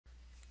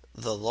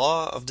The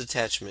law of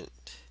detachment.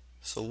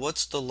 So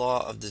what's the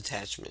law of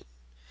detachment?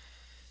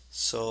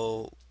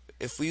 So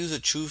if we use a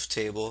truth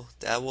table,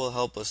 that will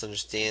help us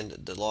understand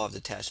the law of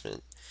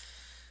detachment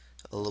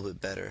a little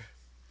bit better.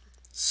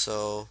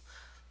 So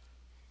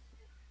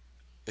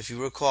if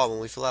you recall, when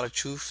we fill out a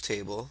truth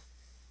table,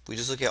 we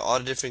just look at all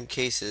the different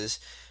cases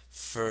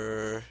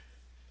for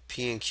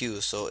P and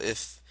Q. So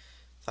if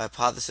the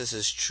hypothesis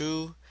is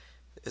true,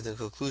 if the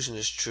conclusion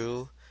is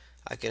true,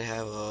 I can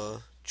have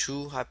a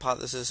true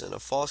hypothesis and a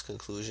false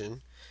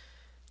conclusion.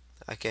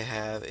 I can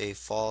have a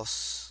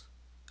false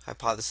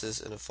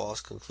hypothesis and a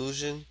false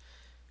conclusion,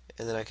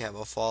 and then I can have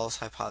a false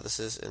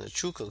hypothesis and a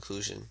true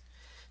conclusion.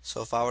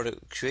 So if I were to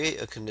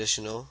create a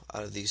conditional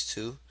out of these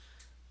two,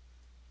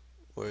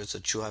 where it's a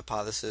true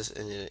hypothesis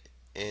and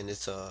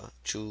it's a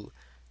true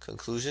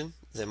conclusion,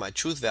 then my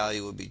truth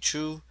value would be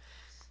true.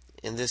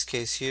 In this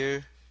case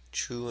here,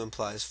 true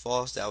implies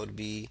false. That would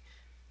be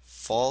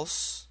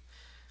false.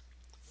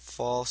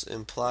 False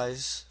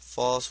implies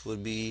false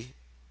would be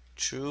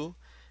true,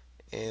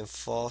 and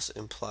false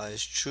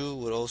implies true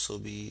would also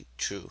be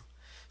true.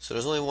 So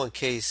there's only one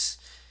case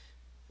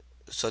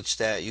such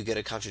that you get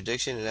a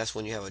contradiction, and that's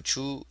when you have a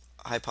true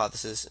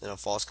hypothesis and a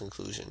false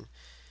conclusion.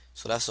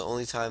 So that's the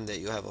only time that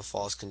you have a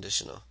false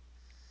conditional.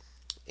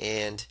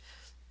 And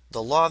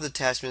the law of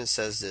detachment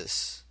says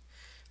this.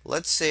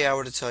 Let's say I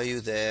were to tell you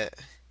that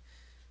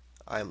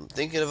I'm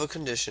thinking of a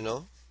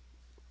conditional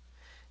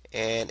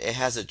and it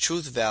has a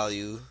truth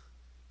value.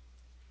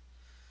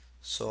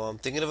 So I'm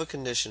thinking of a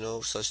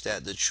conditional such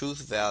that the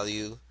truth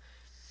value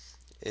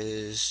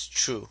is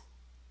true.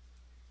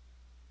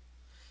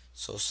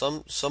 So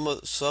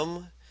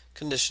some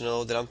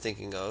conditional that I'm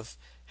thinking of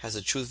has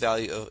a truth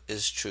value of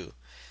is true.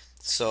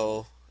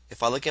 So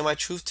if I look at my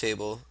truth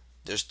table,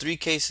 there's three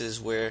cases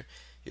where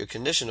your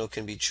conditional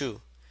can be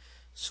true.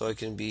 So it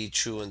can be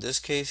true in this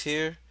case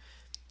here,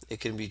 it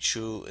can be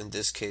true in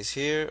this case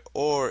here,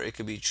 or it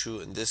could be true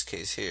in this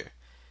case here.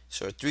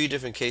 So there are three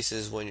different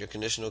cases when your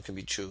conditional can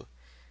be true.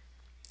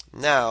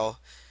 Now,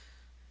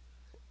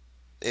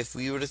 if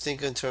we were to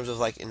think in terms of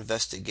like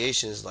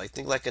investigations, like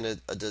thinking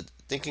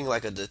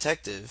like a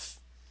detective.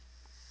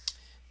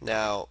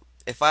 Now,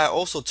 if I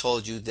also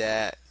told you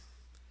that,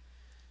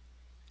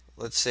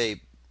 let's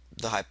say,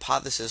 the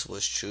hypothesis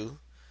was true,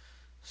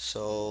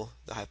 so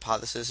the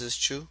hypothesis is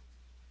true,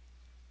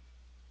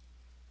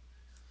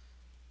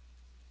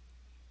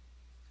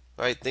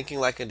 right? Thinking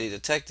like a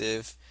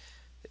detective,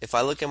 if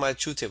I look at my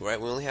truth table, right,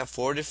 we only have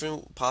four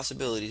different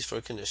possibilities for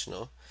a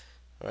conditional,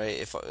 right?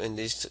 If in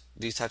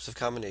these types of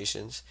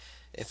combinations,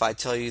 if I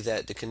tell you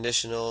that the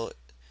conditional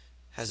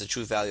has a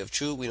truth value of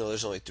true, we know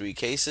there's only three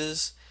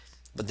cases.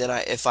 But then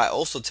if I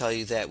also tell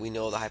you that we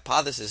know the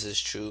hypothesis is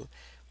true,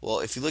 well,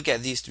 if you look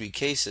at these three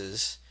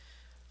cases,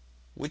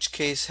 which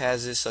case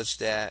has it such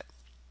that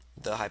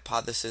the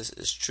hypothesis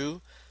is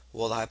true?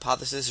 Well, the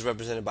hypothesis is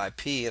represented by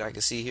P, and I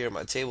can see here in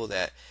my table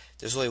that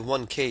there's only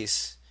one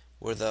case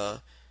where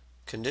the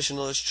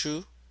conditional is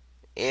true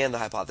and the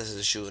hypothesis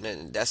is true,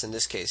 and that's in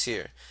this case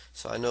here.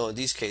 So I know in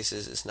these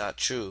cases it's not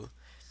true.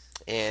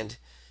 And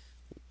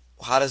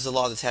how does the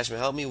law of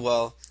detachment help me?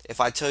 Well, if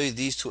I tell you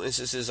these two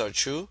instances are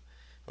true,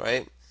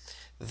 right,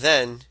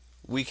 then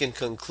we can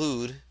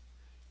conclude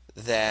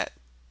that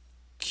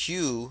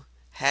Q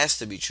has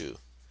to be true.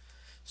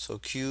 So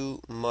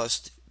Q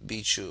must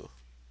be true.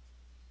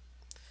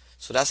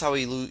 So that's how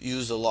we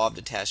use the law of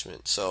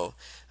detachment. So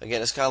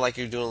again, it's kind of like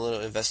you're doing a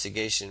little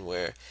investigation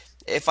where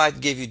if I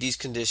give you these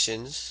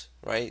conditions,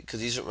 right? Because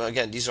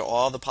these are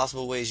all the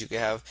possible ways you could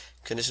have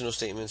conditional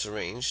statements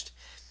arranged.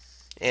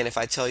 And if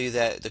I tell you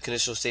that the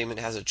conditional statement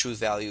has a truth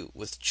value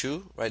with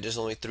true, right? There's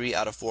only 3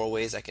 out of 4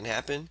 ways that can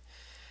happen.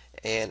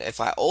 And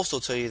if I also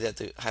tell you that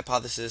the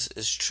hypothesis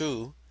is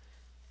true,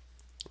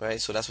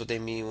 right? So that's what they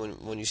mean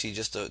when you see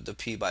just the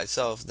P by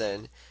itself,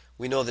 then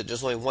we know that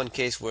there's only one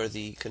case where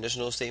the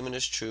conditional statement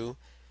is true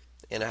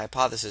and a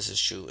hypothesis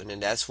is true, and then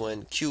that's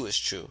when Q is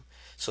true.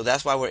 So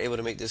that's why we're able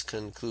to make this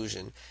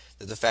conclusion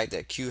that the fact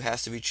that Q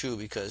has to be true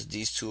because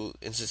these two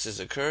instances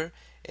occur,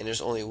 and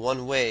there's only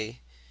one way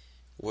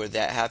where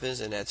that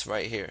happens, and that's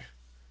right here.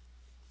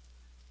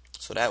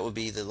 So that would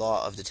be the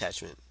law of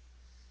detachment.